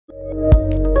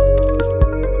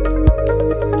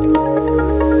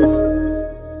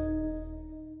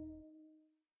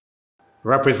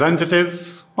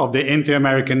representatives of the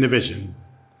Inter-American Division,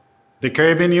 the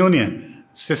Caribbean Union,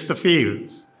 sister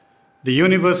fields, the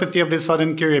University of the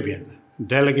Southern Caribbean,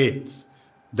 delegates,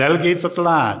 delegates at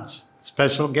large,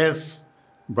 special guests,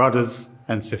 brothers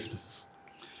and sisters.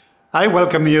 I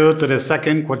welcome you to the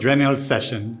second quadrennial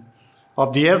session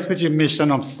of the SBG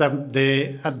mission of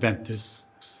Seventh-day Adventists,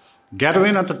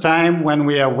 gathering at a time when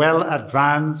we are well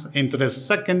advanced into the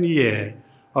second year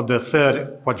of the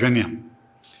third quadrennial.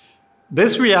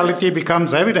 This reality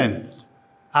becomes evident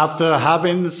after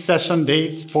having session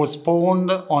dates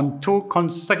postponed on 2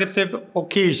 consecutive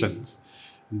occasions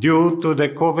due to the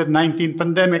COVID-19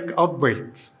 pandemic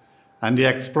outbreaks and the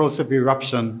explosive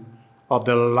eruption of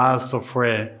the La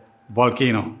Soufrière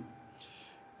volcano.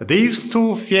 These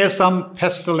 2 fearsome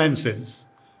pestilences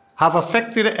have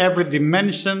affected every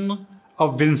dimension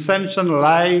of Vincentian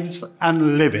lives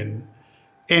and living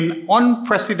in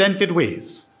unprecedented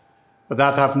ways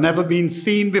that have never been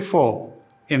seen before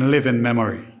in living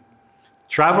memory.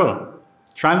 Travel,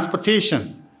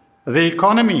 transportation, the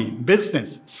economy,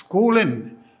 business,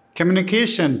 schooling,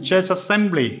 communication, church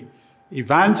assembly,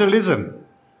 evangelism,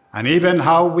 and even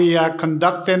how we are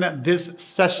conducting this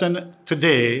session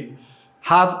today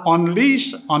have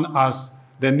unleashed on us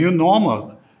the new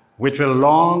normal, which will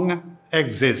long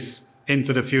exist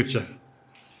into the future.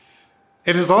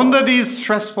 It is under these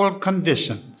stressful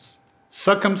conditions,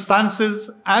 circumstances,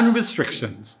 and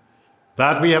restrictions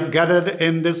that we have gathered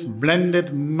in this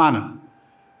blended manner,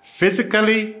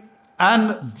 physically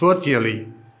and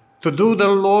virtually, to do the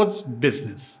Lord's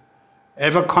business,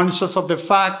 ever conscious of the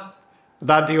fact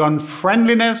that the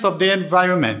unfriendliness of the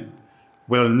environment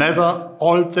will never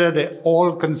alter the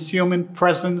all-consuming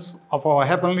presence of our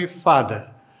Heavenly Father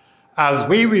as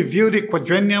we review the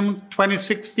quadrennium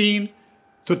 2016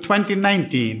 to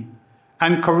 2019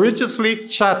 and courageously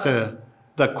charter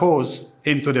the course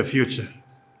into the future.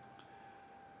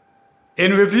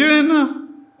 In reviewing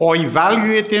or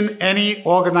evaluating any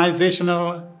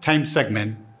organizational time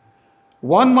segment,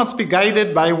 one must be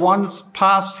guided by one's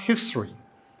past history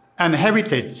and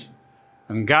heritage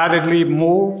and guardedly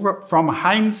move from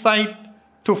hindsight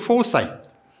to foresight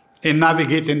in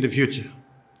navigating the future.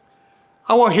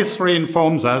 Our history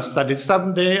informs us that the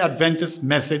Seventh-day Adventist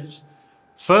message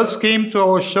first came to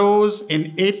our shores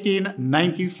in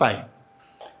 1895,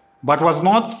 but was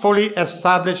not fully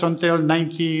established until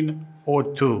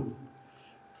 1902.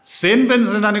 St.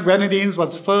 Vincent and the Grenadines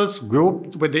was first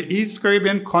grouped with the East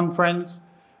Caribbean Conference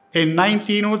in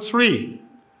 1903,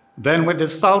 then with the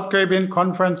South Caribbean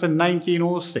Conference in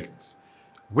 1906,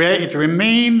 where it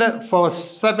remained for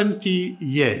 70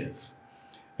 years.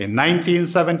 In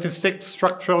 1976,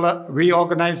 structural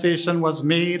reorganization was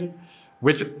made,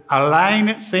 which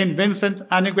aligned St. Vincent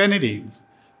and the Grenadines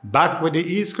back with the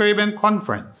East Caribbean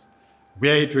Conference,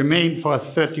 where it remained for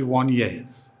 31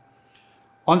 years.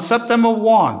 On September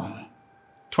 1,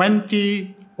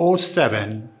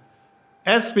 2007,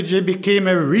 SBG became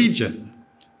a region,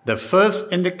 the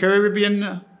first in the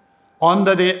Caribbean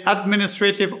under the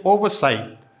administrative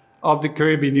oversight of the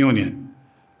Caribbean Union,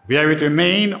 where it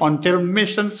remained until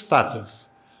mission status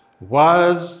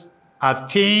was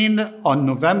attained on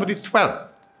November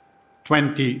 12,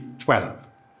 2012.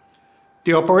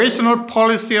 The operational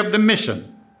policy of the mission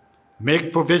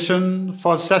make provision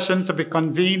for session to be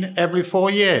convened every 4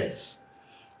 years.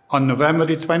 On November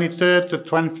 23rd to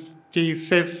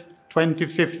 25th,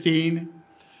 2015,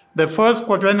 the first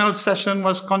quadrennial session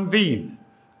was convened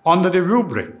under the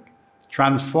rubric,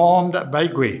 Transformed by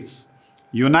Grace,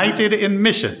 United in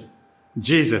Mission,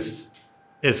 Jesus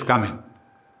is Coming.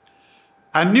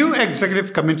 A new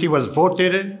executive committee was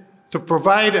voted to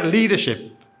provide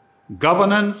leadership,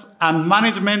 governance, and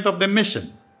management of the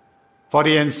mission for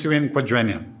the ensuing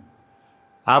quadrennium.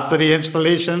 After the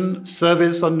installation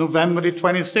service on November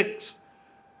 26,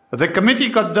 the committee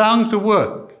got down to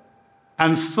work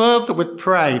and served with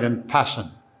pride and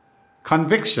passion,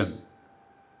 conviction,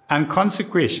 and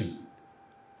consecration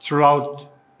throughout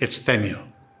its tenure.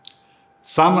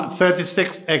 Some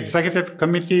 36 executive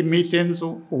committee meetings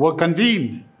were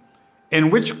convened,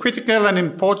 in which critical and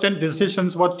important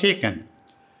decisions were taken,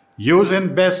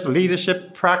 using best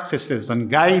leadership practices and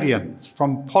guidance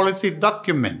from policy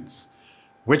documents,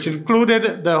 which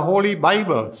included the Holy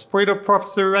Bible, Spirit of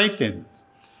Prophecy writings,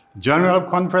 General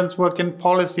Conference Working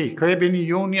Policy, Caribbean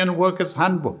Union Workers'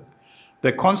 Handbook,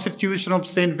 the Constitution of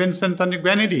St. Vincent and the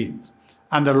Grenadines,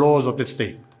 and the laws of the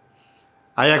state.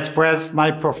 I express my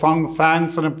profound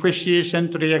thanks and appreciation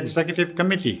to the Executive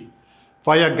Committee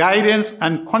for your guidance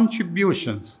and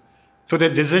contributions to the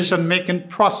decision-making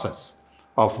process,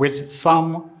 of which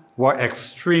some were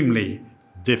extremely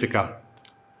difficult.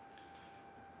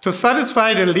 To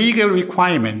satisfy the legal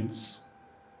requirements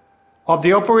of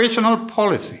the operational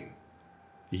policy,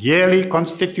 yearly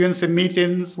constituency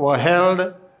meetings were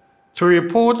held to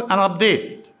report and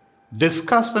update,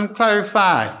 discuss and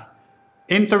clarify,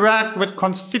 interact with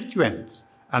constituents,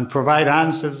 and provide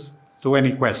answers to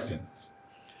any questions.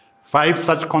 5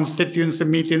 such constituency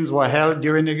meetings were held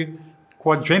during the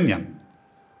quadrennium,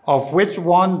 of which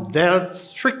one dealt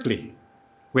strictly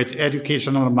with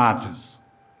educational matters.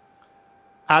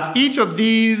 At each of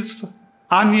these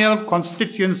annual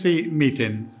constituency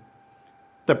meetings,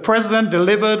 the President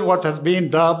delivered what has been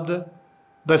dubbed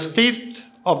the State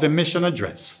of the Mission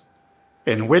Address,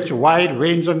 in which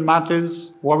wide-ranging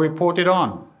matters were reported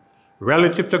on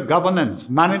relative to governance,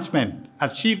 management,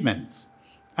 achievements,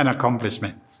 and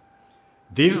accomplishments.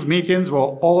 These meetings were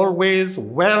always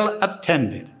well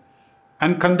attended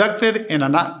and conducted in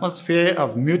an atmosphere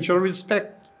of mutual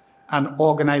respect and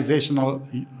organizational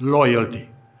loyalty,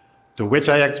 to which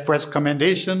I express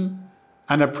commendation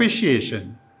and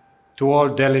appreciation to all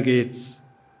delegates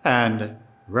and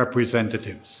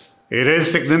representatives. It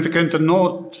is significant to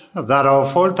note that our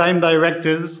full-time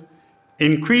directors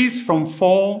increased from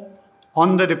 4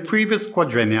 under the previous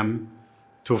quadrennium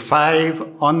to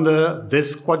 5 under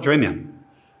this quadrennium,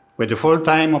 with the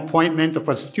full-time appointment of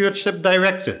a stewardship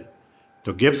director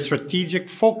to give strategic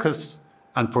focus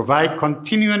and provide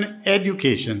continuing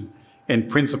education in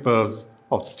principles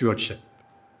of stewardship.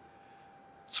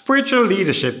 Spiritual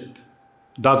leadership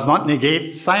does not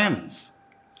negate science,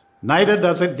 neither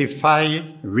does it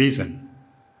defy reason.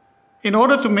 In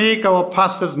order to make our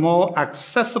pastors more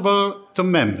accessible to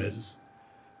members,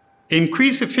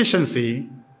 increase efficiency,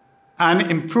 and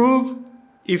improve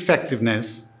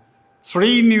effectiveness,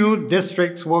 3 new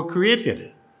districts were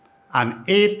created and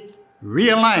 8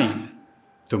 realigned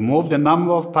to move the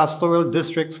number of pastoral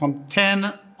districts from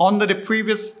 10 under the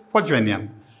previous quadrennium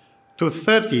to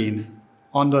 13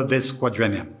 under this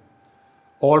quadrennium.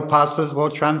 All pastors were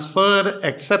transferred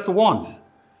except 1,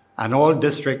 and all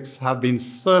districts have been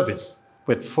serviced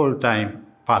with full-time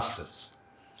pastors.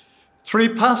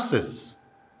 3 pastors,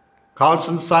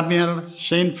 Carlson Samuel,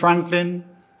 Shane Franklin,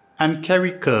 and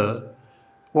Kerry Kerr,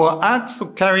 were asked to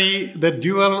carry the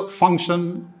dual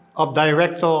function of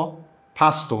director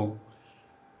pastor,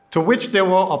 to which they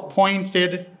were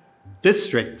appointed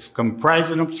districts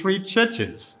comprising of 3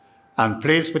 churches and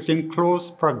placed within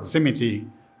close proximity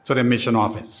to the mission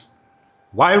office.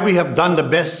 While we have done the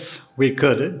best we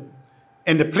could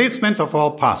in the placement of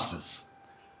our pastors,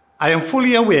 I am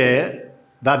fully aware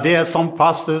that there are some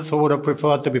pastors who would have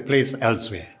preferred to be placed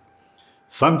elsewhere.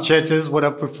 Some churches would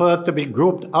have preferred to be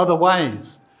grouped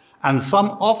otherwise, and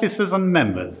some officers and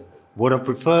members would have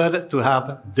preferred to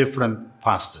have different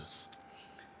pastors.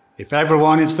 If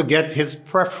everyone is to get his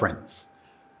preference,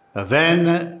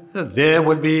 then there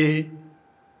would be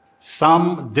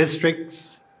some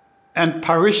districts and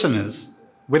parishioners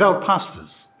without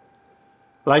pastors.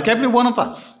 Like every one of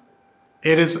us,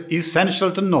 it is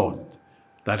essential to note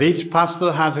that each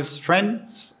pastor has his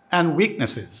strengths and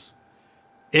weaknesses,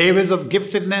 areas of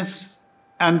giftedness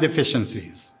and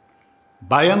deficiencies.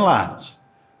 By and large,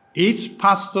 each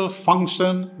pastor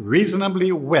functions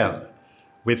reasonably well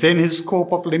within his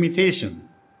scope of limitation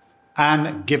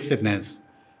and giftedness,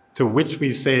 to which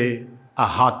we say a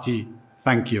hearty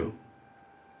thank you.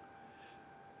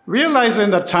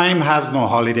 Realizing that time has no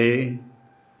holiday,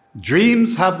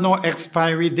 dreams have no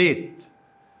expiry date,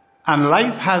 and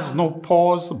life has no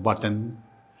pause button,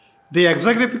 the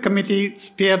Executive Committee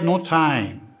spared no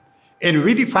time in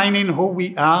redefining who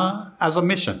we are as a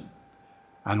mission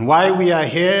and why we are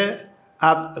here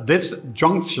at this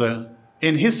juncture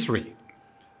in history,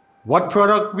 what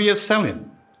product we are selling,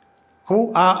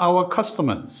 who are our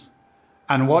customers,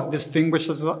 and what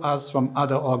distinguishes us from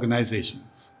other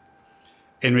organizations.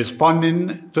 In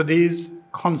responding to these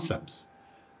concepts,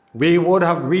 we would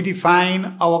have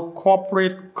redefined our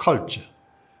corporate culture,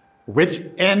 which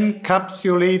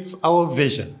encapsulates our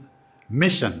vision,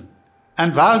 mission,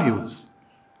 and values,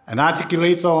 and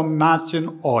articulates our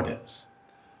marching orders,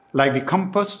 like the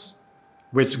compass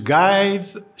which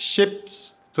guides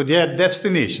ships to their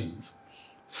destinations.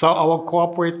 So our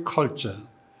corporate culture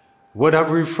would have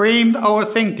reframed our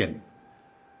thinking,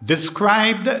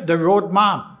 described the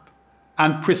roadmap,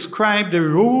 and prescribed the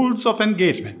rules of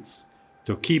engagements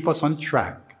to keep us on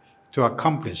track to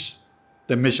accomplish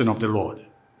the mission of the Lord.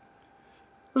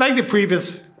 Like the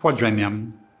previous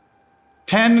quadrennium,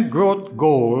 10 growth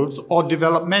goals or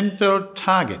developmental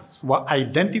targets were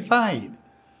identified,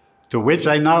 to which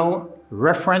I now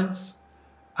reference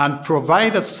and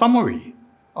provide a summary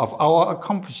of our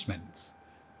accomplishments,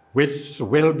 which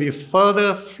will be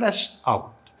further fleshed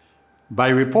out by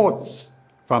reports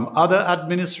from other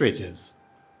administrators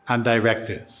and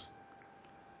directors.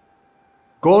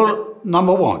 Goal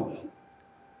number 1,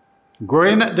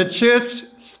 growing the church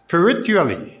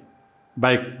spiritually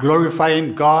by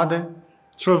glorifying God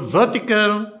through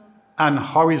vertical and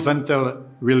horizontal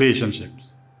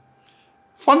relationships.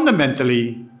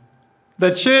 Fundamentally,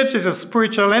 the church is a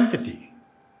spiritual entity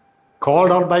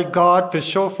called out by God to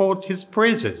show forth his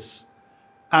praises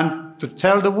and to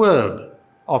tell the world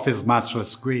of his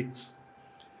matchless grace.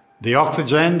 The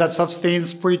oxygen that sustains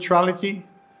spirituality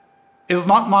is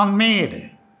not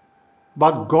man-made,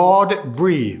 but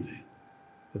God-breathed.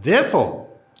 Therefore,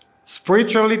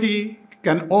 spirituality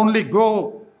can only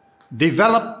grow,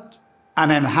 develop,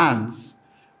 and enhance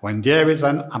when there is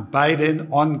an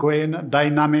abiding, ongoing,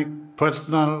 dynamic,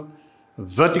 personal,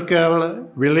 vertical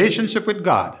relationship with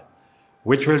God,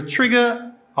 which will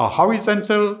trigger a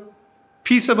horizontal,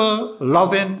 peaceable,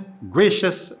 loving,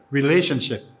 gracious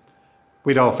relationship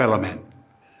with our fellow men.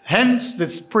 Hence, the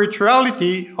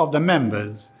spirituality of the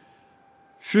members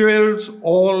fuels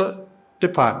all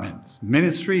departments,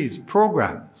 ministries,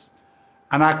 programs,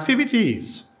 and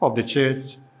activities of the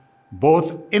church,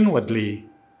 both inwardly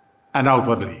and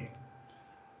outwardly.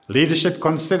 Leadership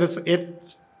considers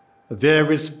it their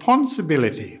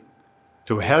responsibility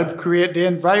to help create the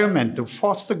environment to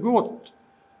foster growth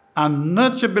and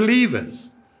nurture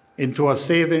believers into a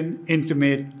saving,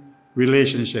 intimate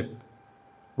relationship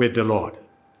with the Lord.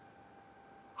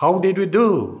 How did we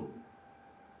do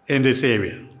in this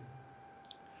area?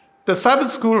 The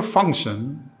Sabbath school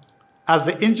functioned as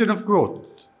the engine of growth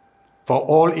for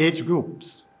all age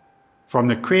groups, from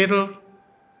the cradle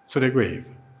to the grave.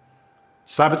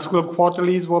 Sabbath school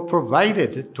quarterlies were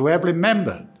provided to every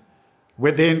member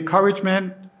with the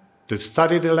encouragement to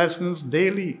study the lessons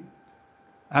daily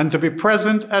and to be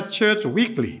present at church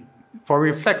weekly for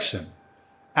reflection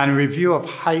and review of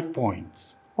high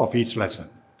points of each lesson.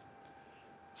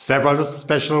 Several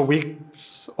special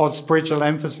weeks of spiritual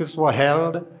emphasis were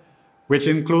held, which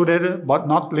included, but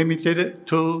not limited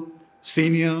to,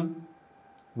 Senior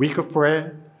Week of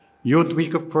Prayer, Youth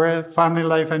Week of Prayer, Family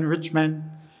Life Enrichment,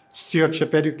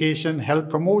 Stewardship Education, Health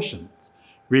Promotions,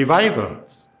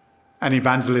 Revivals, and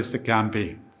Evangelistic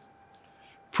Campaigns.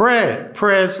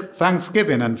 Prayers,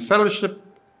 Thanksgiving, and fellowship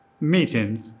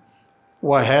meetings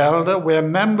were held where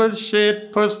members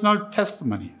shared personal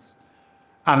testimonies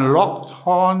and locked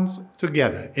horns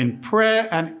together in prayer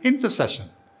and intercession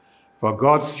for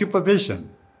God's supervision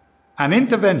and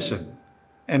intervention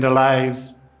in the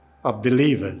lives of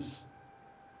believers.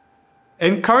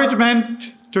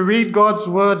 Encouragement to read God's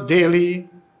word daily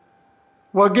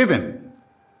were given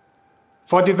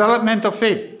for development of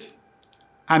faith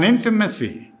and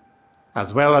intimacy,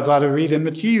 as well as other reading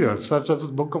materials such as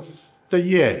the Book of the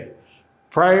Year,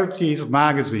 Priorities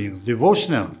magazines,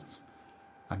 devotionals,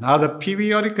 and other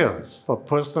periodicals for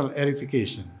personal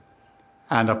edification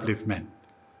and upliftment.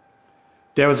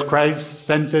 There was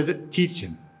Christ-centered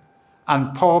teaching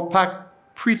and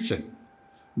power-packed preaching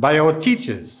by our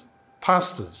teachers,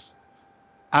 pastors,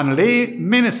 and lay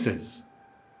ministers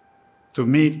to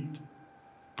meet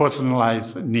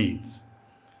personalized needs.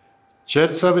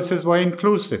 Church services were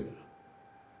inclusive,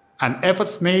 and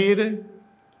efforts made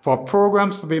for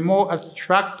programs to be more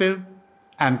attractive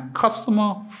and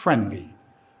customer-friendly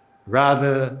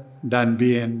rather than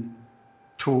being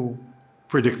too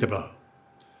predictable.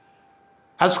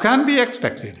 As can be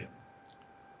expected,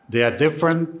 there are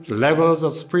different levels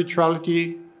of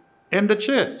spirituality in the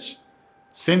church,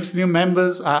 since new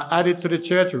members are added to the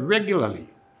church regularly,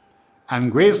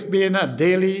 and grace being a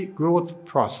daily growth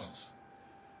process.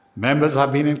 Members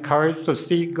have been encouraged to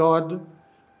seek God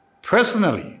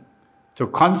personally, to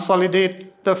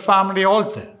consolidate the family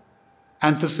altar,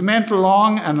 and to cement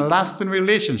long and lasting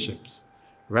relationships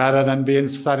rather than being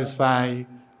satisfied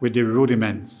with the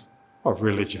rudiments of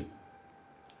religion.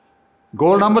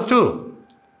 Goal number 2,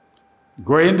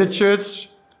 growing the church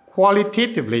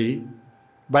qualitatively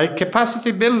by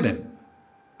capacity building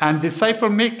and disciple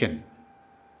making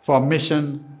for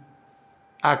mission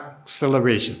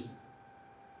acceleration.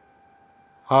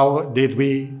 How did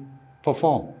we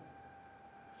perform?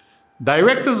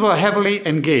 Directors were heavily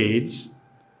engaged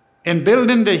in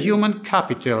building the human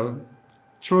capital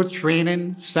through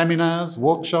training, seminars,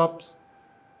 workshops,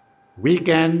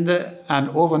 weekend and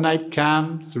overnight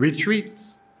camps,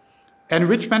 retreats,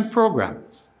 enrichment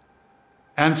programs,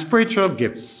 and spiritual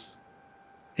gifts,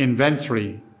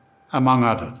 inventory, among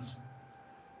others.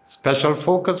 Special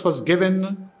focus was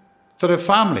given to the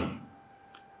family,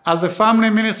 as the Family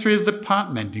Ministries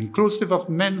Department, inclusive of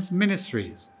men's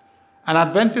ministries and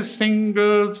Adventist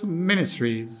singles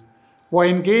ministries, were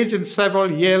engaged in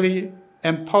several yearly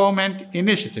empowerment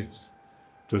initiatives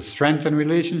to strengthen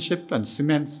relationships and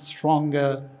cement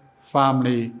stronger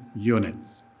family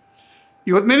units.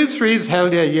 Youth ministries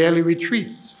held their yearly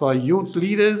retreats for youth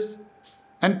leaders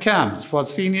and camps for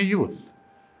senior youth.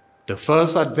 The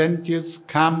first Adventist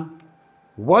camp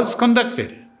was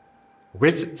conducted,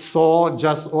 which saw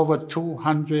just over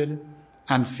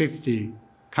 250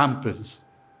 campers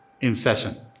in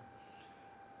session.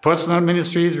 Personal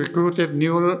ministries recruited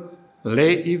new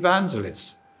lay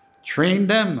evangelists, trained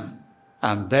them,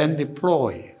 and then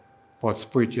deployed for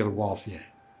spiritual warfare.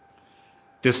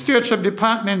 The stewardship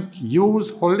department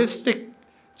used holistic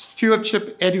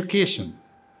stewardship education,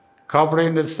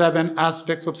 covering the 7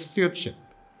 aspects of stewardship,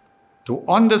 to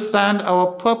understand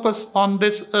our purpose on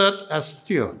this earth as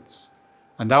stewards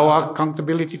and our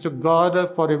accountability to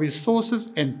God for the resources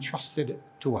entrusted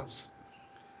to us.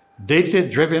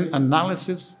 Data-driven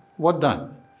analysis were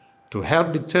done to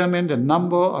help determine the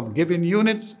number of giving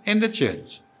units in the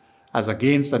church as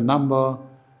against the number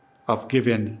of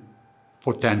giving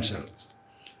potentials.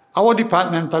 Our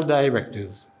departmental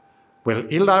directors will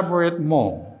elaborate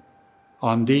more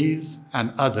on these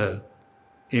and other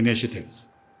initiatives.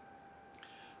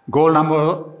 Goal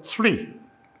number 3,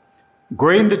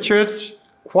 growing the church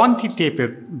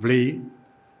quantitatively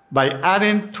by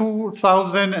adding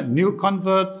 2,000 new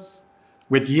converts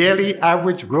with yearly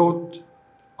average growth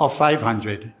of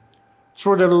 500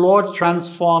 through the Lord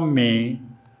Transform Me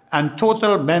and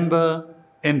Total Member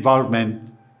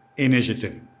Involvement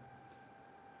Initiative.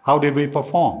 How did we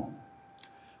perform?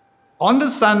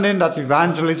 Understanding that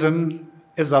evangelism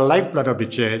is the lifeblood of the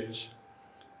church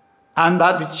and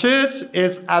that the church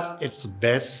is at its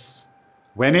best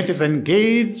when it is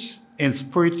engaged in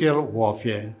spiritual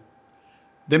warfare.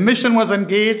 The mission was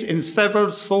engaged in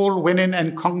several soul-winning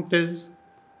encounters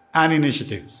and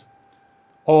initiatives,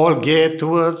 all geared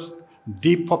towards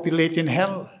depopulating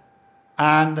hell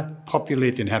and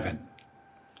populating heaven.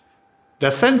 The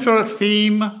central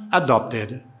theme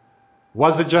adopted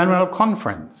was the General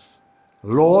Conference,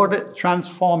 Lord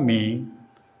Transform Me,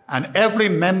 and every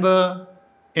member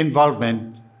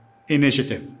involvement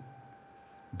initiative.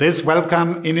 This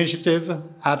welcome initiative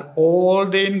had all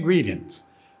the ingredients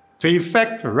to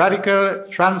effect radical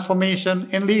transformation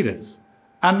in leaders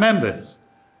and members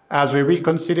as we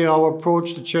reconsider our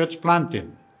approach to church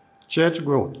planting, church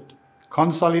growth,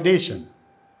 consolidation,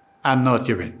 and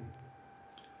nurturing.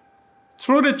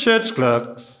 Through the church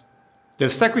clerks, the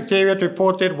Secretariat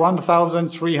reported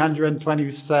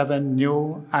 1,327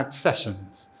 new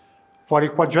accessions for the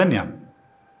Quadrennial,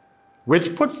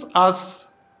 which puts us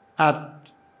at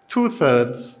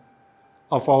 2/3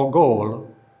 of our goal,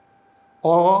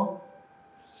 or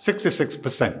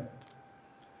 66%.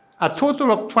 A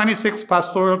total of 26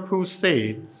 pastoral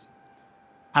crusades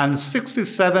and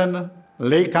 67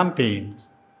 lay campaigns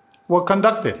were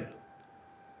conducted,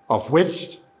 of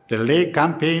which the lay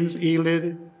campaigns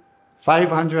yielded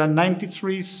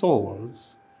 593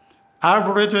 souls,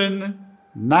 averaging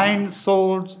 9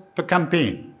 souls per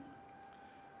campaign.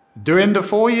 During the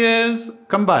 4 years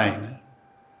combined,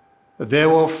 there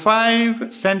were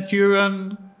 5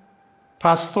 Centurion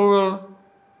pastoral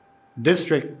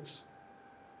districts.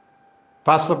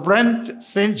 Pastor Brent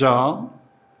St. John,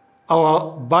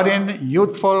 our budding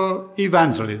youthful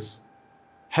evangelist,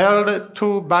 held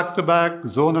 2 back-to-back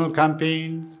zonal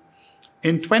campaigns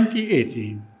in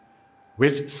 2018,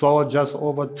 which saw just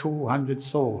over 200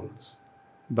 souls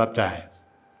baptized.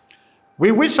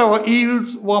 We wish our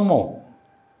yields were more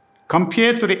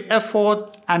compared to the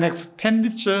effort and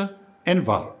expenditure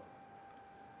involved.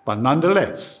 But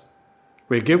nonetheless,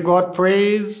 we give God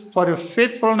praise for the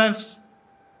faithfulness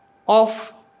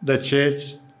of the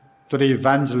church to the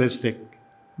evangelistic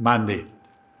mandate.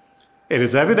 It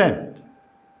is evident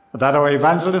that our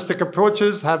evangelistic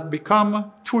approaches have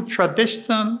become too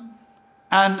traditional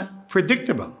and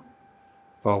predictable,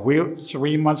 for which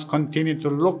we must continue to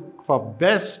look for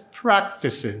best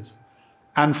practices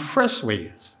and fresh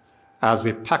ways as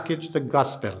we package the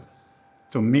gospel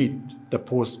to meet the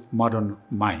postmodern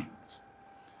minds.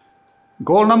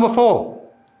 Goal number 4,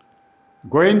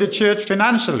 growing the church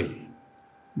financially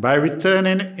by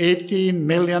returning $18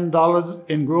 million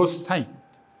in gross tithe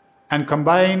and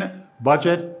combined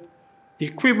budget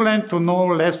equivalent to no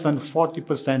less than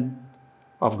 40%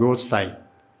 of gross tithe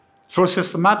through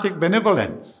systematic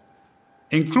benevolence,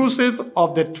 inclusive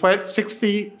of the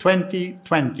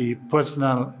 60-20-20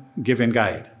 personal giving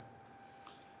guide.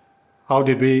 How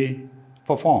did we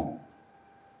perform?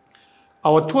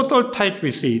 Our total tithe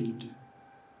receipt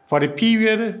for the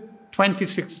period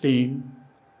 2016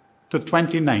 to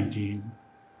 2019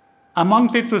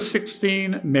 amounted to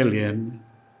 $16,893,000.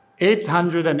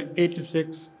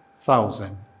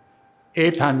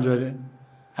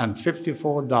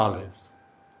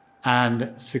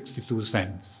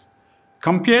 $886,854.62,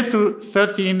 compared to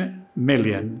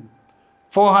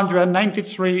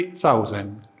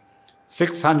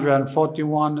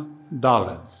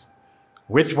 $13,493,641,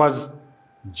 which was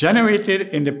generated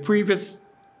in the previous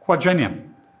quadrennium,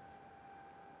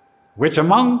 which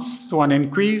amounts to an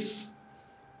increase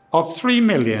of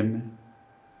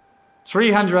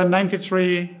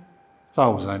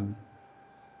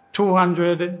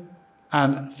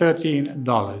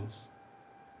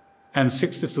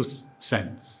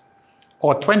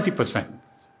or 20%,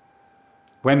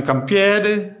 when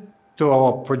compared to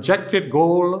our projected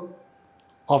goal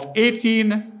of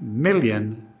 18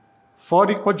 million for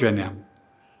the quadrennium.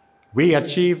 We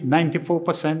achieved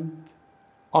 94%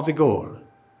 of the goal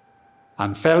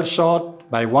and fell short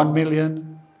by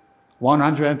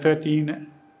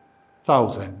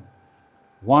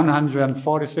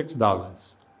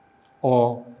 $1,113,146,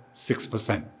 or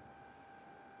 6%.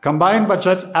 Combined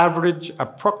budget averaged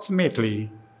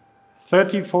approximately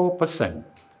 34%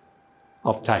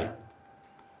 of tithe.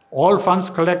 All funds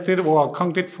collected were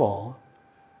accounted for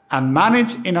and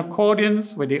managed in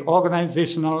accordance with the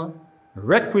organizational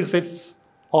requisites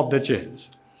of the church.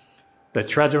 The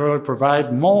treasurer will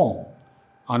provide more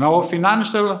on our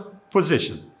financial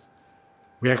positions.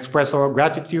 We express our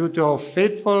gratitude to our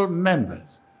faithful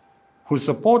members who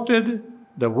supported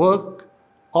the work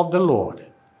of the Lord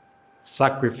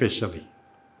sacrificially.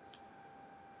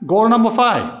 Goal number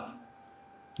 5,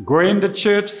 growing the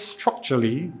church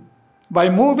structurally by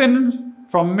moving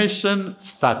from mission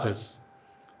status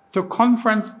to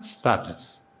conference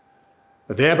status,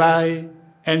 thereby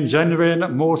engendering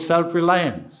more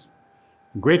self-reliance,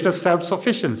 greater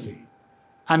self-sufficiency,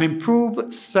 and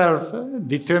improved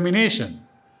self-determination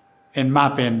in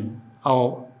mapping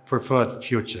our preferred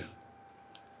future.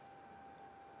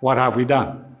 What have we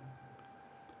done?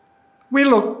 We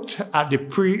looked at the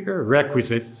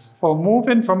prerequisites for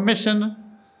moving from mission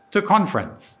to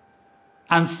conference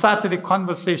and started the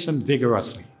conversation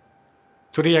vigorously,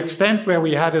 to the extent where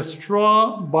we had a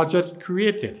straw budget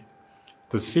created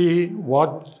to see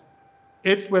what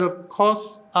it will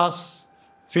cost us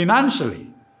financially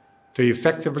to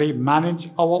effectively manage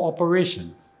our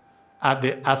operations at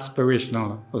the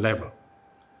aspirational level.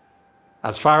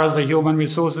 As far as the human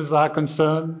resources are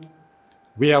concerned,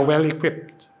 we are well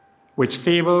equipped with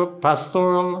stable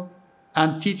pastoral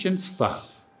and teaching staff,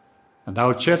 and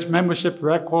our church membership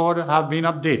record have been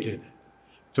updated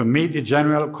to meet the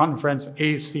General Conference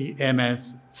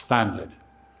ACMS standard.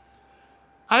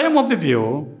 I am of the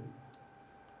view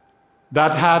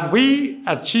that had we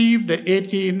achieved the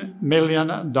 $18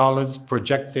 million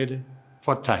projected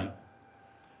for tithe,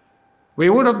 we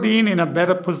would have been in a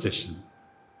better position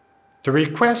to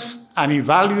request an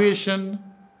evaluation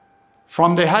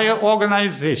from the higher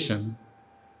organization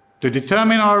to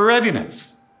determine our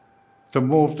readiness to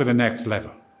move to the next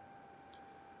level.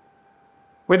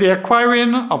 With the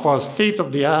acquiring of our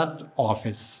state-of-the-art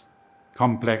office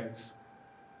complex,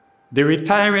 the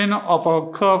retiring of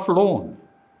our curve loan,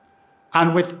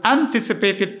 and with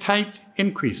anticipated tithe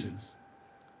increases,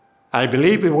 I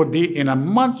believe we would be in a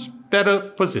much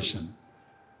better position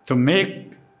to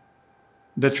make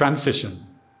the transition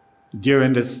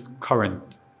during this current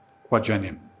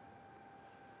quadrennium.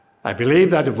 I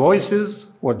believe that the voices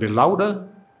would be louder,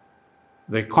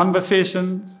 the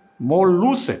conversations more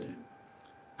lucid,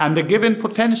 and the given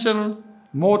potential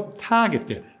more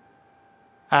targeted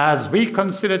as we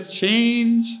consider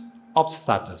change of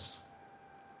status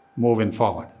moving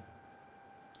forward.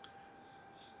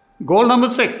 Goal number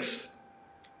 6,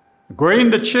 growing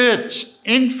the church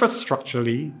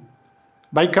infrastructurally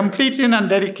by completing and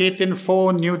dedicating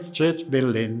 4 new church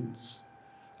buildings,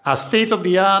 a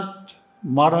state-of-the-art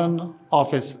modern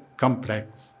office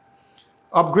complex,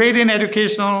 upgrading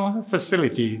educational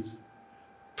facilities,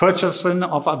 purchasing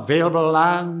of available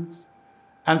lands,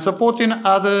 and supporting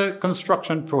other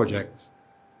construction projects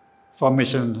for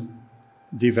mission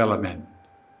development.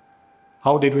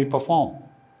 How did we perform?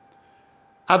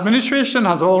 Administration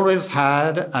has always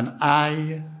had an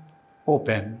eye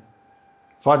open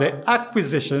for the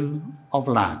acquisition of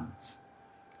lands,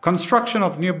 construction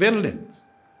of new buildings,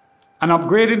 and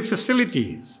upgrading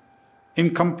facilities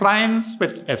in compliance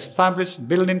with established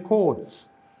building codes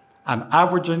and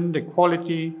averaging the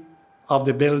quality of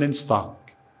the building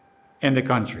stock in the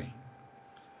country.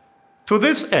 To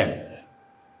this end,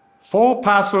 4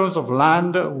 parcels of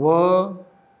land were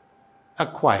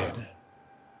acquired,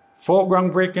 4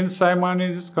 groundbreaking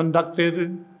ceremonies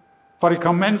conducted for the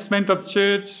commencement of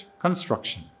church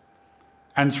construction,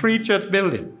 and 3 church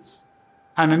buildings,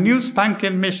 and a new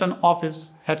spanking mission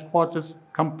office headquarters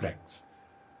complex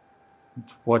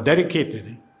were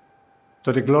dedicated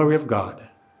to the glory of God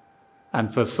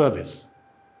and for service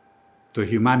to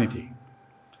humanity.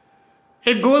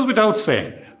 It goes without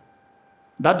saying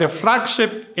that the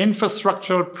flagship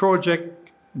infrastructural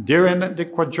project during the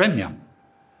Quadrennial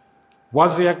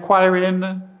was the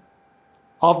acquiring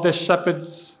of the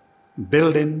Shepherd's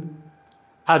Building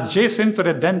adjacent to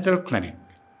the dental clinic,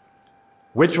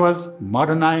 which was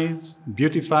modernized,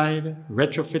 beautified,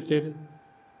 retrofitted,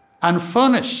 and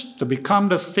furnished to become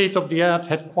the state-of-the-art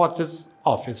headquarters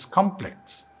office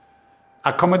complex,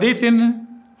 accommodating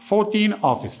 14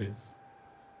 offices,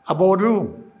 a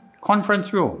boardroom,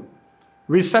 conference room,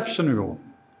 reception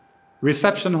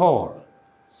hall,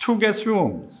 2 guest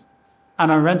rooms,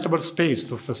 and a rentable space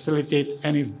to facilitate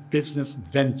any business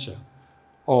venture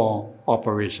or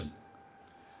operation.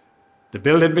 The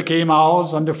building became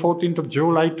ours on the 14th of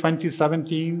July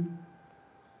 2017,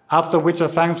 after which a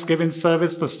Thanksgiving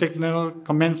service to signal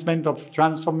commencement of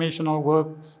transformational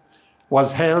works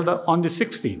was held on the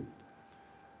 16th.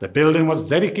 The building was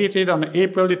dedicated on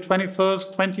April the 21st,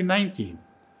 2019,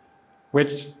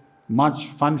 with much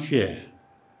fanfare,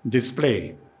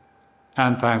 display,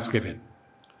 and thanksgiving.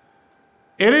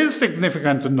 It is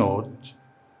significant to note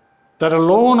that a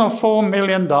loan of $4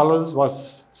 million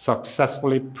was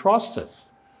successfully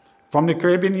processed from the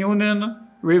Caribbean Union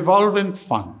revolving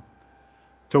fund,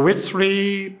 to which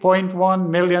 $3.1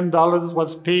 million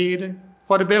was paid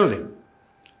for the building,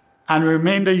 and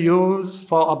remainder used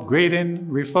for upgrading,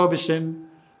 refurbishing,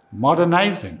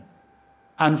 modernizing,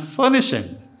 and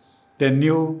furnishing the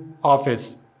new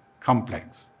office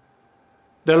complex.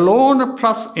 The loan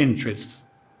plus interest,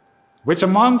 which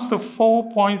amounts to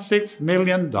 $4.6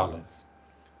 million,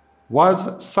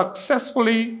 was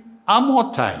successfully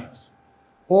amortized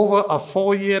over a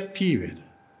 4-year period,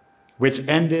 which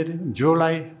ended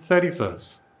July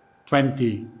 31st,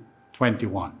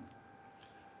 2021.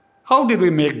 How did we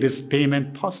make this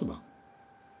payment possible?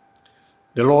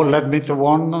 The Lord led me to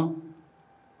one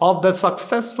of the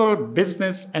successful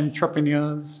business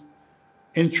entrepreneurs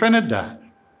in Trinidad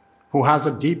who has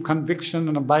a deep conviction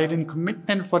and abiding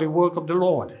commitment for the work of the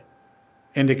Lord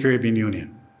in the Caribbean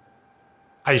Union.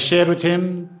 I shared with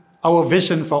him our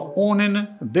vision for owning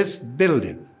this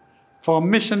building for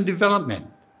mission development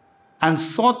and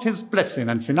sought his blessing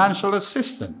and financial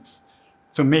assistance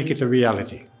to make it a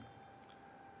reality.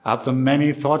 After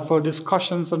many thoughtful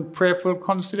discussions and prayerful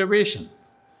considerations,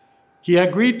 he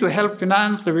agreed to help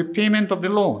finance the repayment of the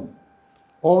loan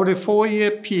over the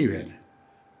 4-year period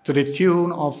to the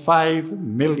tune of $5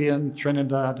 million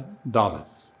Trinidad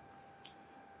dollars.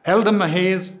 Elder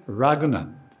Mahez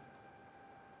Raghunath,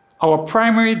 our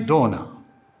primary donor,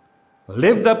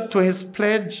 lived up to his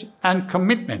pledge and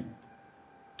commitment,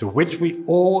 to which we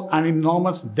owe an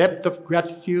enormous debt of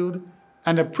gratitude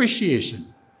and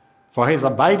appreciation for his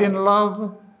abiding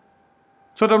love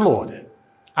to the Lord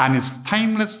and his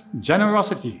timeless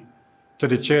generosity to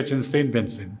the church in St.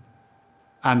 Vincent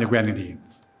and the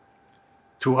Grenadines.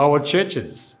 To our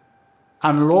churches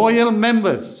and loyal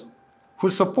members who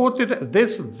supported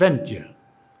this venture,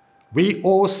 we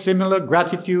owe similar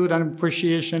gratitude and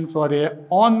appreciation for their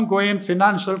ongoing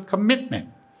financial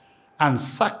commitment and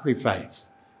sacrifice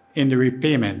in the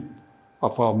repayment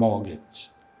of our mortgage.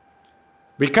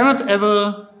 We cannot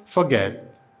ever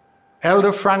forget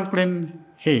Elder Franklin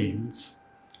Haynes,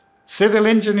 civil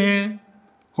engineer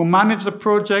who managed the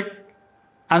project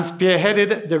and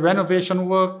spearheaded the renovation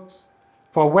works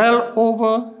for well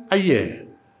over a year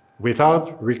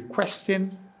without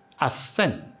requesting a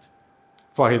cent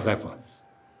for his efforts,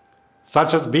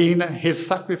 such as being his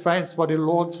sacrifice for the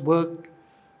Lord's work,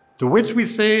 to which we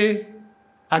say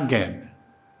again,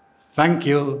 thank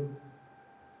you,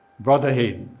 Brother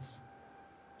Haynes.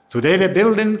 Today the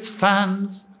building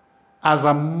stands as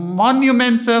a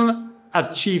monumental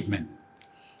achievement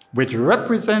which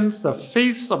represents the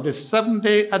face of the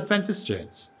Seventh-day Adventist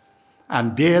Church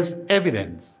and bears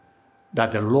evidence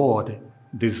that the Lord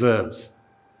deserves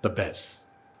the best.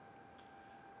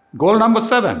 Goal number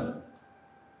 7,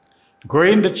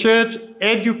 growing the church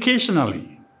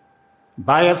educationally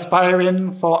by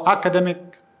aspiring for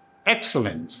academic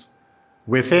excellence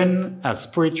within a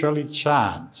spiritually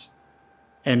charged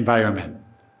environment.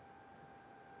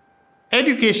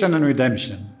 Education and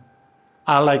redemption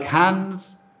are like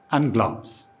hands and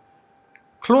gloves,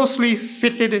 closely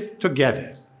fitted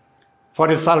together for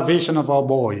the salvation of our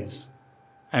boys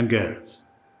and girls.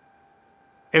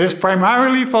 It is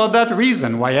primarily for that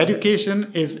reason why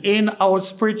education is in our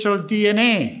spiritual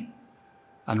DNA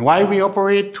and why we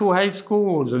operate 2 high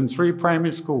schools and 3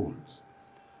 primary schools.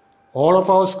 All of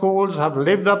our schools have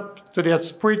lived up to their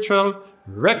spiritual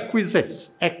requisites,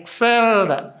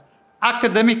 excelled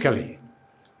academically,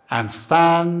 and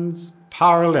stands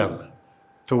parallel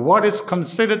to what is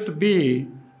considered to be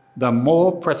the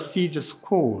more prestigious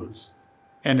schools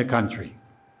in the country.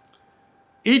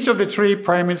 Each of the 3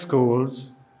 primary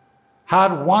schools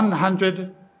had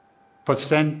 100%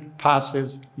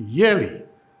 passes yearly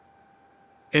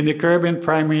in the Caribbean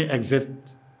Primary Exit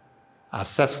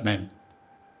Assessment,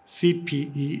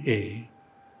 CPEA,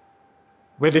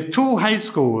 with the 2 high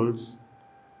schools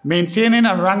maintaining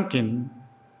a ranking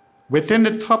within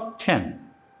the top 10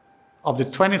 of the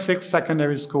 26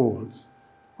 secondary schools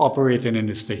operating in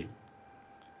the state.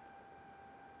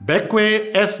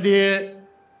 Bequia SDA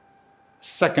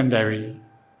Secondary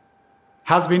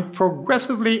has been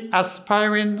progressively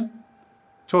aspiring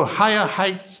to higher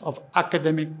heights of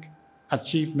academic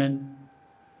achievement,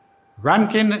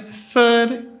 ranking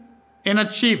 3rd in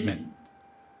achievement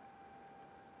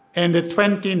in the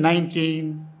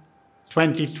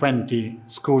 2019-2020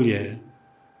 school year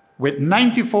with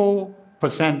 94%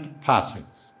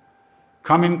 passes,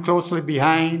 coming closely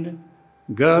behind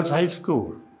Girls High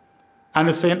School and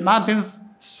the St. Martin's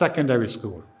Secondary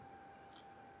School.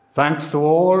 Thanks to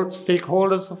all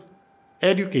stakeholders of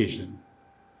education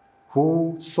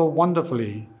who so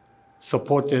wonderfully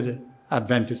supported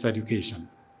Adventist education.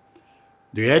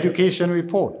 The education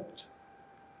report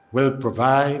will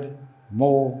provide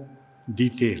more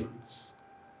details.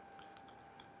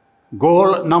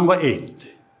 Goal number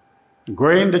 8,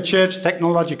 growing the church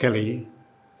technologically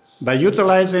by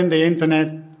utilizing the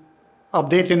internet,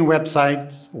 updating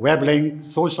websites, web links,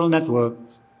 social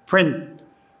networks, print,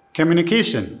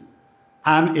 communication,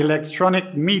 and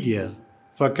electronic media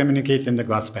for communicating the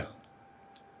gospel.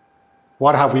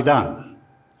 What have we done?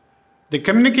 The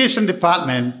communication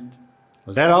department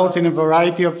led out in a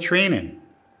variety of training,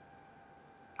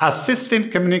 assisting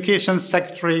communication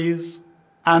secretaries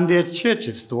and their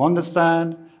churches to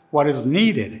understand what is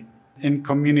needed in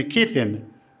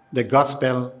communicating the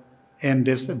gospel in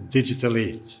this digital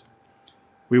age.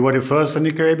 We were the first in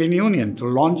the Caribbean Union to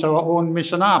launch our own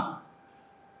mission app,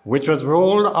 which was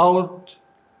rolled out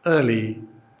early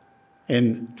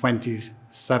in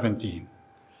 2017.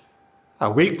 A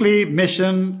weekly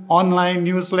mission online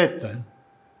newsletter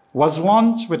was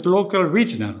launched with local,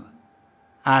 regional,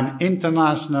 and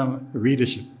international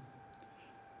readership.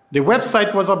 The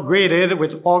website was upgraded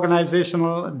with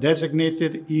organizational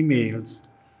designated emails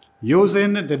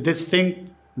using the distinct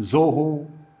Zoho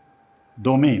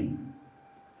domain.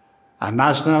 A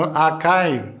national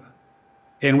archive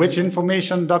in which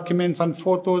information, documents, and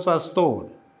photos are stored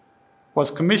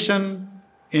was commissioned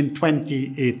in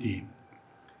 2018.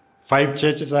 5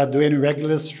 churches are doing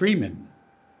regular streaming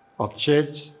of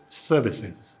church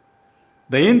services.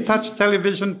 The In Touch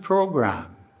television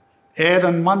program, aired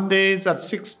on Mondays at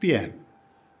 6 p.m.,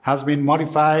 has been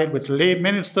modified with lay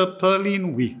minister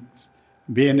Pearline Weeks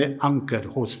being the anchored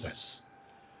hostess.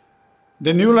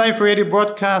 The New Life Radio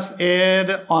broadcast,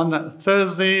 aired on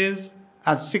Thursdays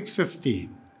at 6:15,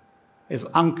 is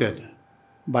anchored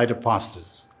by the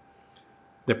pastors.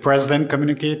 The president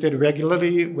communicated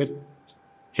regularly with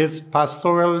his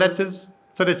pastoral letters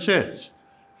to the church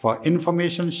for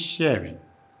information sharing,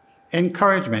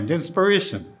 encouragement,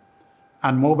 inspiration,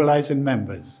 and mobilizing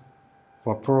members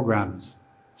for programs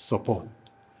support.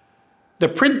 The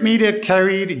print media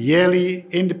carried yearly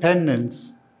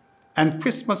independence and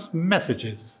Christmas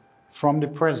messages from the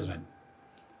president.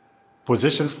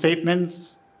 Position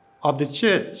statements of the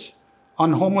church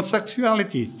on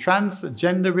homosexuality,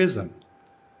 transgenderism,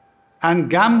 and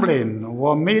gambling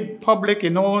were made public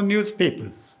in all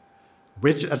newspapers,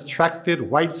 which attracted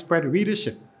widespread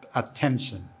readership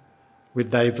attention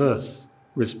with diverse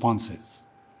responses.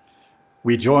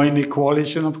 We joined the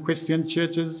Coalition of Christian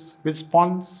Churches'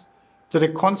 response to the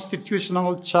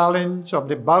constitutional challenge of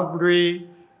the burglary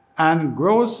and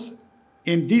gross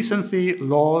indecency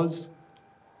laws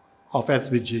of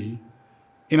SBG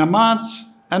in a march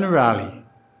and rally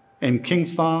in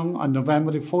Kingston on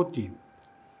November 14,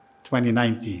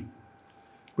 2019.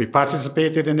 We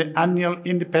participated in the annual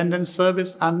Independence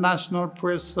Service and National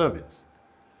Prayer Service.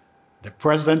 The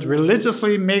President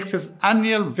religiously makes his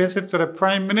annual visit to the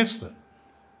Prime Minister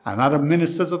and other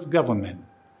ministers of government,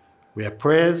 where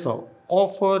prayers are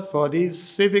offered for these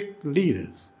civic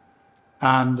leaders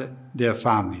and their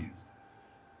families.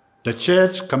 The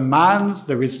Church commands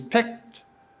the respect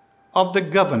of the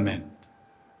government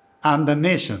and the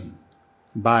nation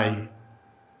by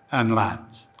and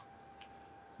large.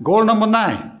 Goal number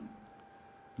 9,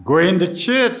 growing the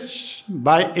church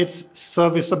by its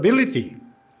serviceability,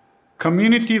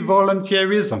 community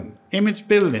volunteerism, image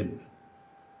building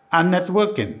and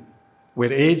networking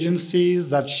with agencies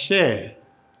that share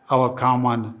our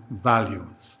common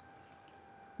values.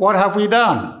 What have we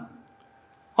done?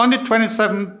 On the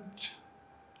 27th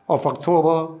of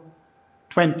October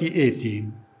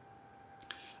 2018,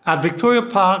 at Victoria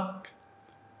Park,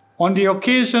 on the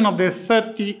occasion of the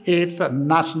 38th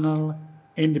National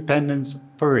Independence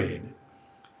Parade,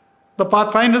 the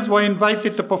Pathfinders were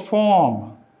invited to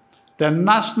perform the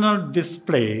national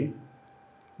display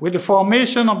with the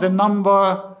formation of the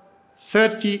number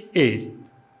 38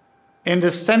 in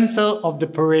the center of the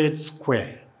parade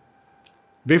square,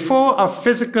 before a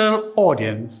physical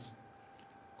audience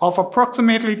of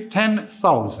approximately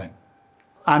 10,000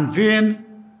 and viewing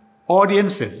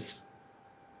audiences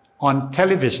on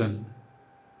television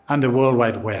and the World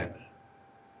Wide Web.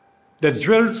 The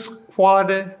drill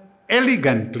squad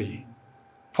elegantly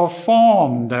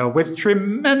performed with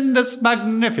tremendous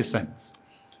magnificence,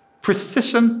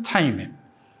 precision timing,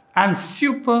 and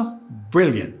super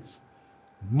brilliance,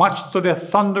 much to the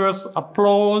thunderous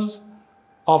applause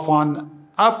of an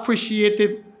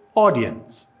appreciative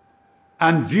audience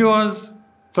and viewers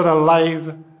to the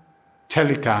live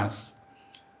telecast,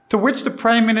 to which the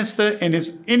Prime Minister, in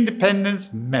his independence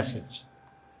message,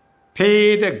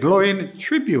 paid a glowing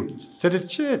tribute to the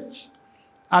Church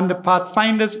and the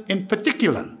Pathfinders in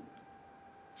particular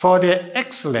for their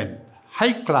excellent,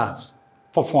 high-class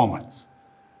performance.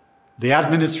 The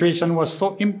administration was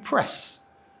so impressed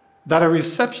that a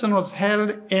reception was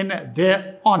held in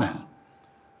their honor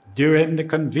during the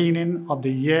convening of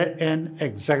the year-end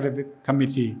Executive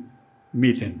Committee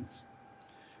meetings.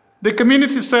 The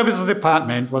Community Services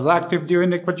Department was active during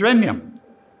the Quadrennial,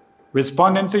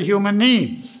 responding to human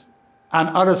needs and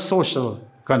other social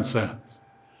concerns.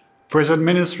 Prison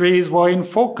ministries were in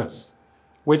focus,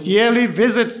 with yearly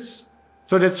visits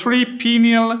to the 3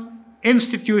 penal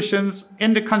institutions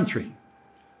in the country.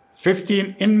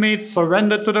 15 inmates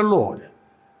surrendered to the Lord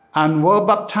and were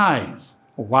baptized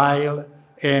while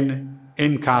in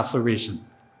incarceration.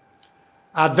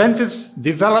 Adventist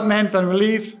Development and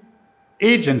Relief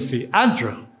Agency,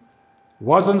 ADRA,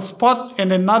 was on spot in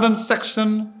the northern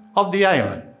section of the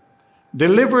island,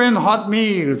 delivering hot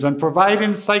meals and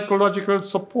providing psychological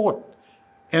support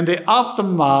in the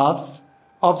aftermath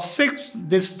of 6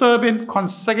 disturbing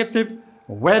consecutive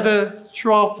weather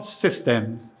trough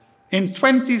systems in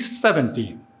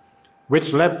 2017,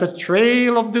 which led the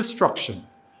trail of destruction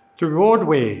to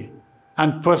roadway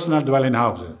and personal dwelling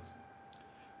houses.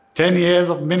 10 years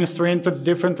of ministering to the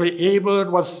differently abled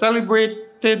was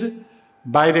celebrated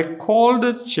by the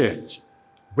called church,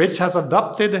 which has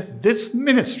adopted this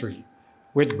ministry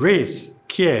with grace,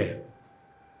 care,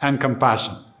 and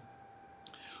compassion.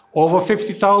 Over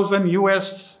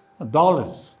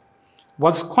 $50,000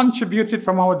 was contributed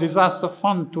from our disaster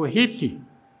fund to Haiti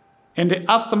in the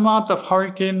aftermath of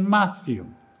Hurricane Matthew,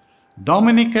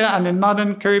 Dominica and the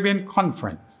Northern Caribbean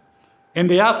Conference in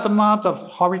the aftermath of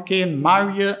Hurricane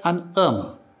Maria and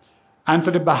Irma, and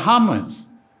to the Bahamas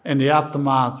in the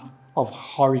aftermath of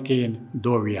Hurricane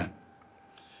Dorian.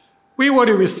 We were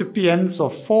the recipients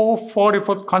of 4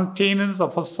 40-foot containers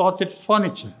of assorted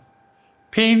furniture,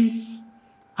 paints,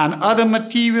 and other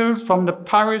materials from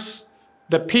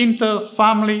the Painter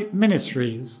Family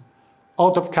Ministries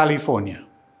out of California.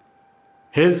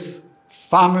 His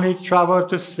family traveled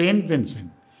to St.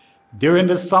 Vincent during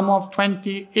the summer of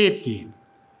 2018,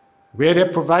 where they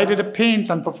provided a paint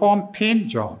and performed paint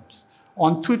jobs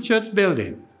on 2 church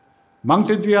buildings,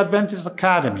 Mountain View Adventist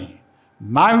Academy,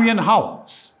 Marian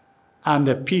House, and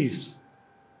the Peace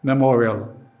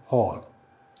Memorial Hall.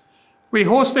 We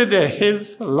hosted the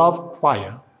His Love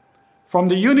Choir from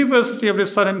the University of the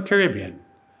Southern Caribbean,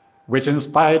 which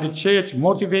inspired the church,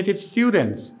 motivated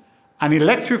students, and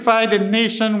electrified the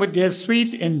nation with their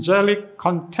sweet, angelic,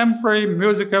 contemporary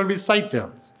musical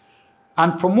recitals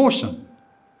and promotion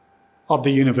of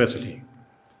the university.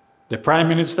 The Prime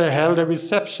Minister held a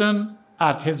reception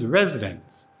at his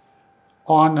residence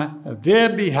on their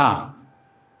behalf,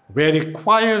 where the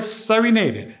choir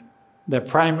serenaded the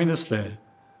Prime Minister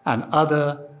and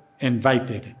other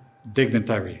invited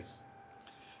dignitaries.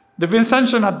 The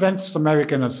Vincentian Adventist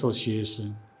American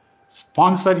Association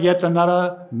sponsored yet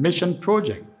another mission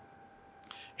project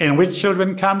in which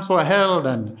children camps were held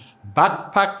and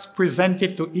backpacks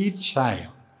presented to each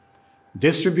child.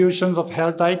 Distributions of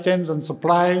health items and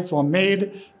supplies were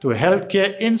made to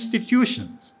healthcare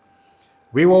institutions.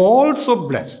 We were also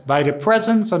blessed by the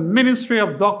presence and ministry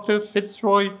of Dr.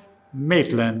 Fitzroy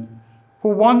Maitland, who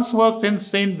once worked in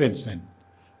St. Vincent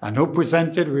and who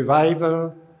presented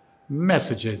revival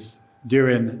messages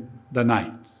during the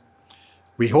nights.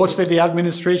 We hosted the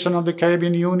administration of the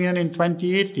Caribbean Union in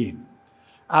 2018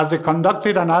 as they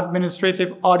conducted an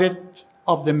administrative audit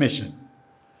of the mission.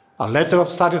 A letter of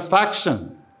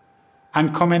satisfaction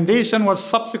and commendation was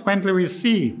subsequently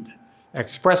received,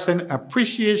 expressing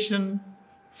appreciation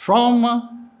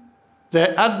from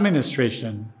the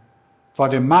administration for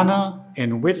the manner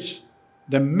in which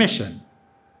the mission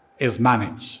is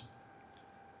managed.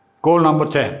 Goal number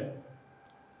 10,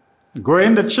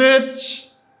 growing the church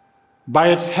by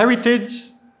its heritage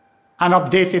and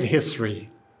updated history,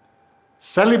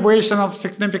 celebration of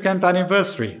significant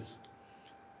anniversaries,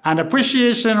 and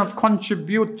appreciation of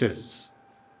contributors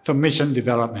to mission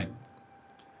development.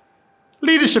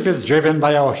 Leadership is driven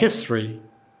by our history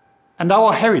and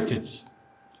our heritage.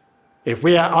 If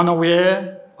we are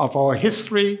unaware of our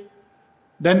history,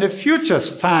 then the future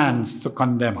stands to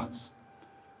condemn us,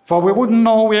 for we wouldn't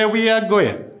know where we are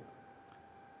going.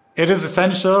 It is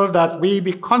essential that we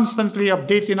be constantly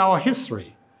updating our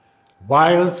history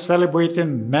while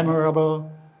celebrating memorable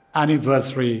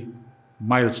anniversary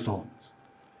milestones.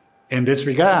 In this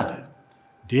regard,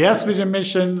 the SBG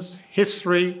Mission's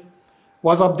history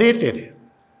was updated,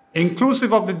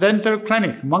 inclusive of the dental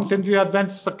clinic, Mountain View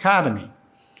Adventist Academy,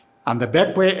 and the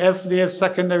Beckway SDA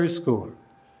Secondary School,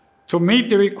 to meet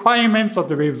the requirements of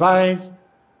the revised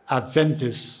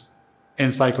Adventist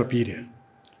Encyclopedia.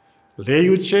 Lay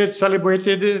Youth Church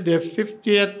celebrated their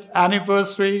 50th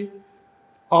anniversary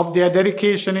of their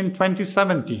dedication in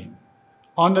 2017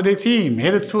 under the theme,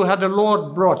 "Hitherto had the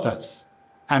Lord brought us,"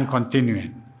 and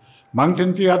continuing.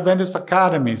 Mountain View Adventist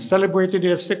Academy celebrated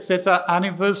their 60th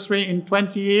anniversary in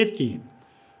 2018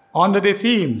 under the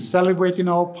theme, "Celebrating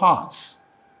Our Past,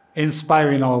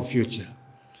 Inspiring Our Future."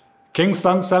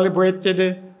 Kingston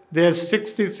celebrated their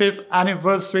 65th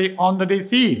anniversary under the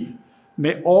theme,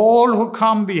 "May all who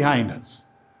come behind us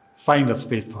find us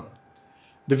faithful."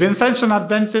 The Vincentian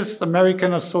Adventist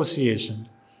American Association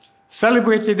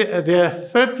celebrated their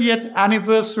 30th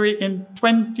anniversary in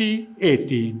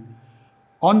 2018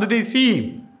 under the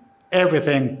theme,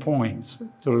 "Everything Points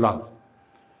to Love."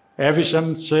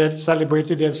 Evesham Church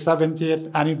celebrated their 70th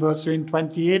anniversary in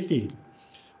 2018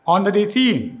 under the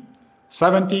theme,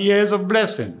 70 Years of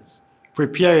Blessings,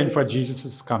 Preparing for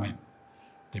Jesus' Coming.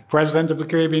 The President of the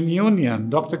Caribbean Union,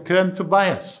 Dr. Kern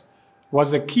Tobias,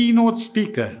 was the keynote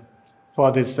speaker for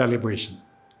this celebration.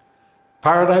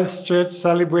 Paradise Church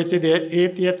celebrated their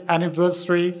 80th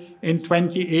anniversary in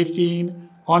 2018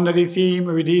 under the theme,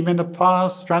 "Redeeming the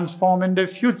Past, Transforming the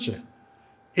Future,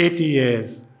 80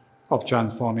 Years of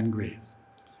Transforming Grace."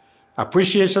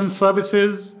 Appreciation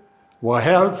services were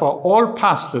held for all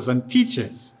pastors and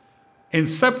teachers in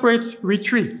separate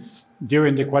retreats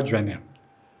during the Quadrennial.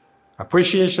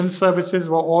 Appreciation services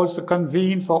were also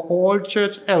convened for all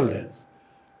church elders,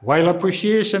 while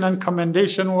appreciation and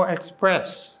commendation were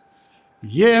expressed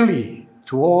yearly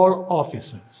to all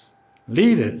officers,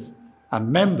 leaders,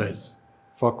 and members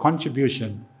for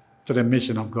contribution to the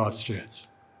mission of God's church.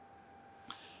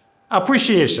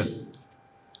 Appreciation.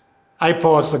 I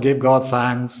pause to give God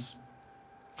thanks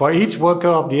for each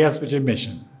worker of the SBG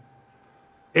mission,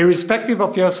 irrespective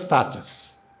of your status,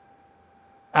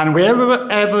 and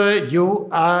wherever you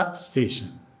are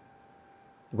stationed,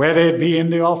 whether it be in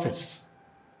the office,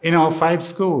 in our 5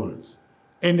 schools,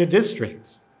 in the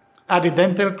districts, at the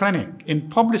dental clinic, in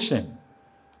publishing,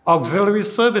 auxiliary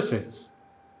services,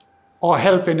 or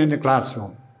helping in the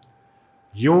classroom.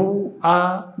 You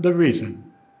are the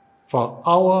reason for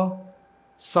our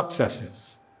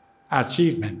successes,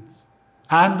 achievements,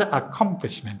 and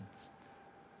accomplishments,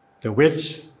 to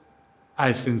which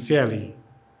I sincerely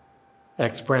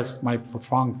express my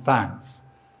profound thanks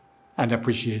and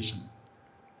appreciation.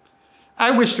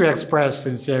 I wish to express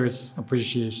sincerest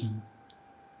appreciation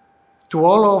to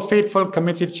all our faithful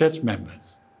committed church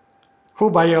members who,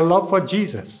 by your love for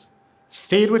Jesus,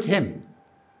 stayed with him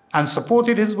and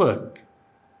supported his work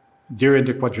during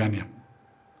the Quadrennial.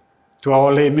 To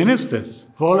our lay ministers,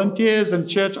 volunteers, and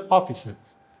church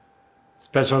officers,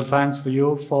 special thanks to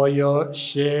you for your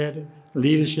shared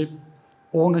leadership,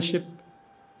 ownership,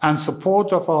 and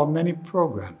support of our many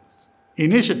programs,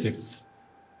 initiatives,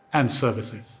 and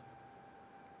services.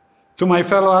 To my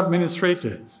fellow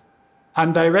administrators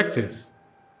and directors,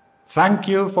 thank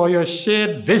you for your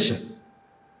shared vision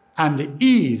and the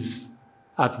ease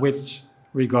at which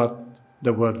we got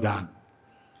the work done.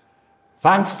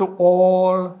 Thanks to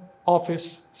all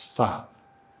office staff,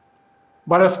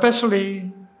 but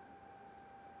especially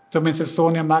to Mrs.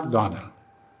 Sonia MacDonald,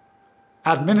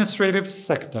 Administrative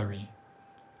Secretary,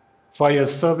 for your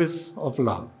service of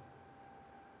love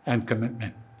and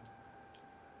commitment.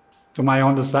 To my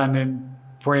understanding,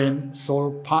 praying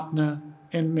soul partner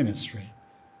in ministry,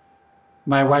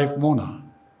 my wife Mona,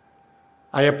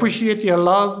 I appreciate your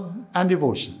love and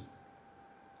devotion,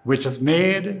 which has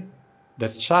made the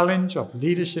challenge of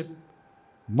leadership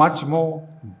much more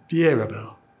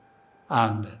bearable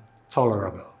and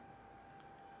tolerable.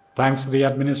 Thanks to the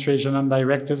administration and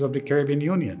directors of the Caribbean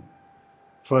Union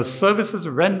for services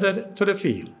rendered to the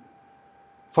field,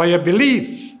 for your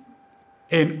belief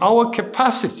in our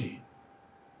capacity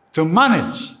to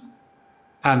manage,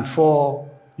 and for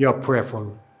your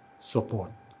prayerful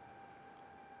support.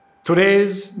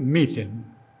 Today's meeting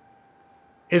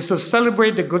is to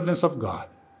celebrate the goodness of God,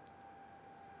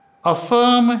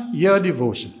 affirm your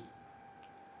devotion,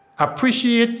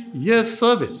 appreciate your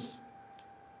service,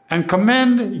 and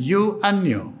commend you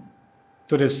anew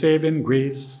to the saving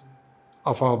grace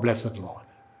of our blessed Lord.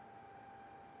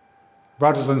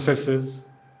 Brothers and sisters,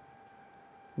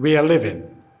 we are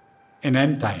living in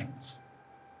end times.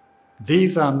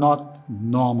 These are not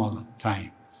normal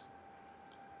times.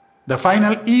 The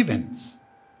final events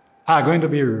are going to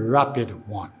be rapid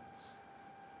ones.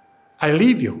 I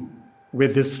leave you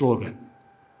with this slogan: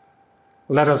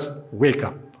 let us wake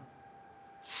up,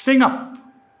 sing up,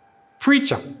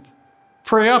 preach up,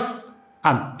 pray up,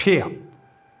 and pay up,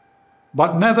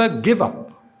 but never give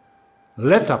up,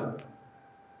 let up,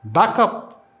 back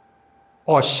up,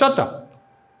 or shut up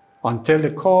until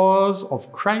the cause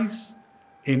of Christ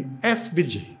in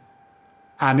SBG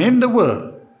and in the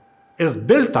world is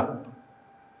built up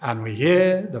and we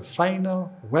hear the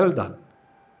final well done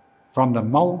from the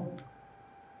mouth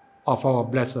of our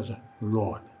blessed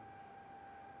Lord.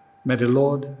 May the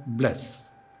Lord bless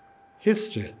his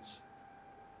church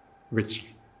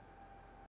richly.